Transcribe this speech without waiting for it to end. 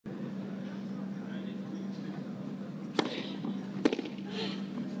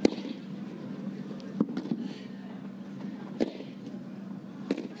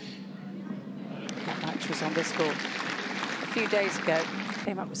score. A few days ago,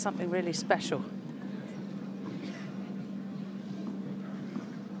 came up with something really special.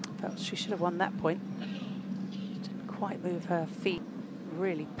 Felt she should have won that point. Didn't quite move her feet.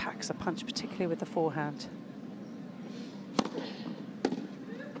 Really packs a punch, particularly with the forehand.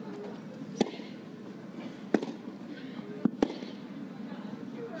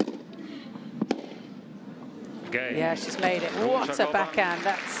 Yeah, she's made it. What a backhand.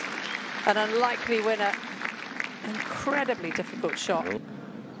 That's an unlikely winner. Incredibly difficult shot. The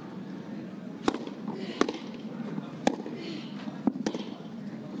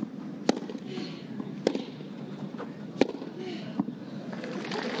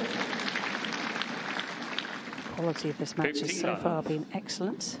quality of this match has so far been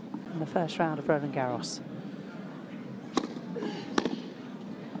excellent in the first round of Roland Garros.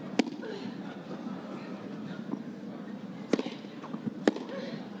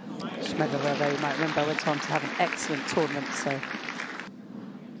 Although you might remember, went on to have an excellent tournament. So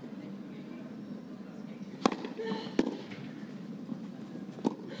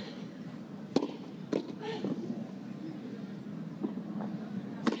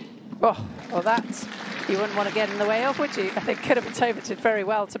well, that you wouldn't want to get in the way of, would you? I think Kudermetova did very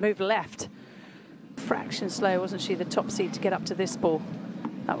well to move left. Fraction slow, wasn't she, the top seed to get up to this ball?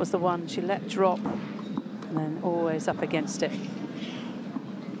 That was the one she let drop, and then always up against it.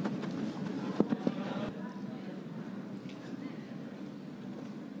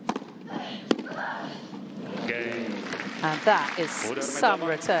 And that is some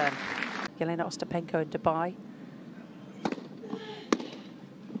return. Jelena Ostapenko in Dubai.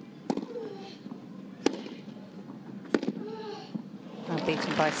 And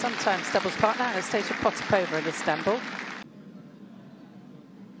beaten by sometimes doubles partner Anastasia Potapova in Istanbul.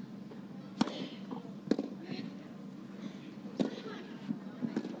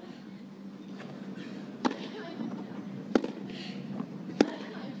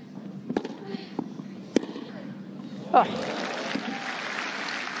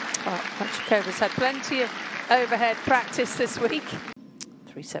 Hrunczakova's had plenty of overhead practice this week.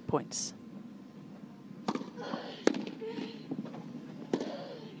 3 set points.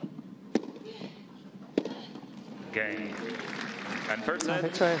 Game. And first set,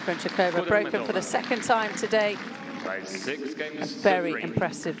 Viktoria Hruncakova broken for the second time today. By 6 games A very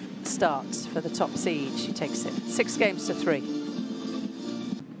impressive start for the top seed. She takes it 6 games to 3.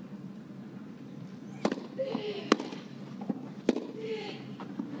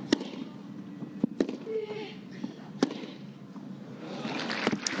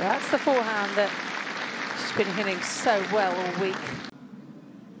 That's the forehand that she's been hitting so well all week.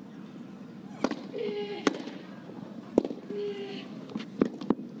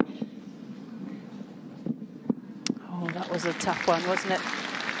 Oh, that was a tough one, wasn't it?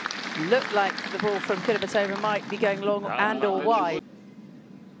 Looked like the ball from Kudermetova might be going long and or wide.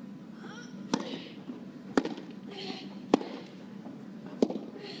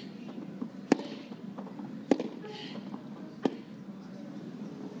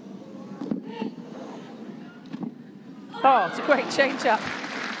 Oh, it's a great change-up.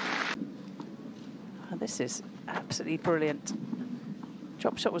 Oh, this is absolutely brilliant.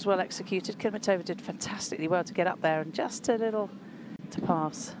 Drop shot was well executed. Kudermetova did fantastically well to get up there and just a little to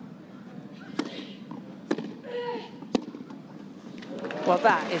pass. Well,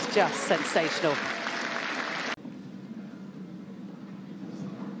 that is just sensational.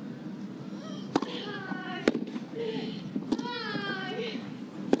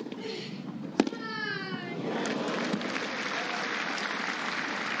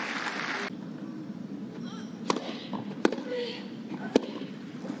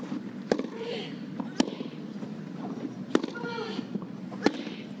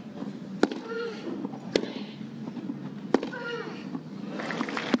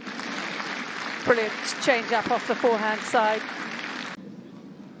 Brilliant change up off the forehand side.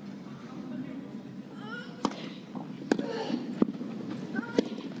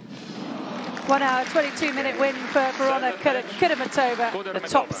 One hour, 22-minute win for Veronika Kudermetova. The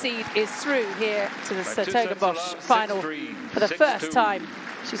top seed is through here to the s-Hertogenbosch final for the first time.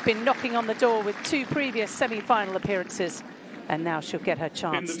 She's been knocking on the door with 2 previous semi-final appearances, and now she'll get her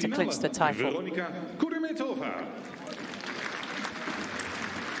chance to clinch the title. Veronika Kudermetova.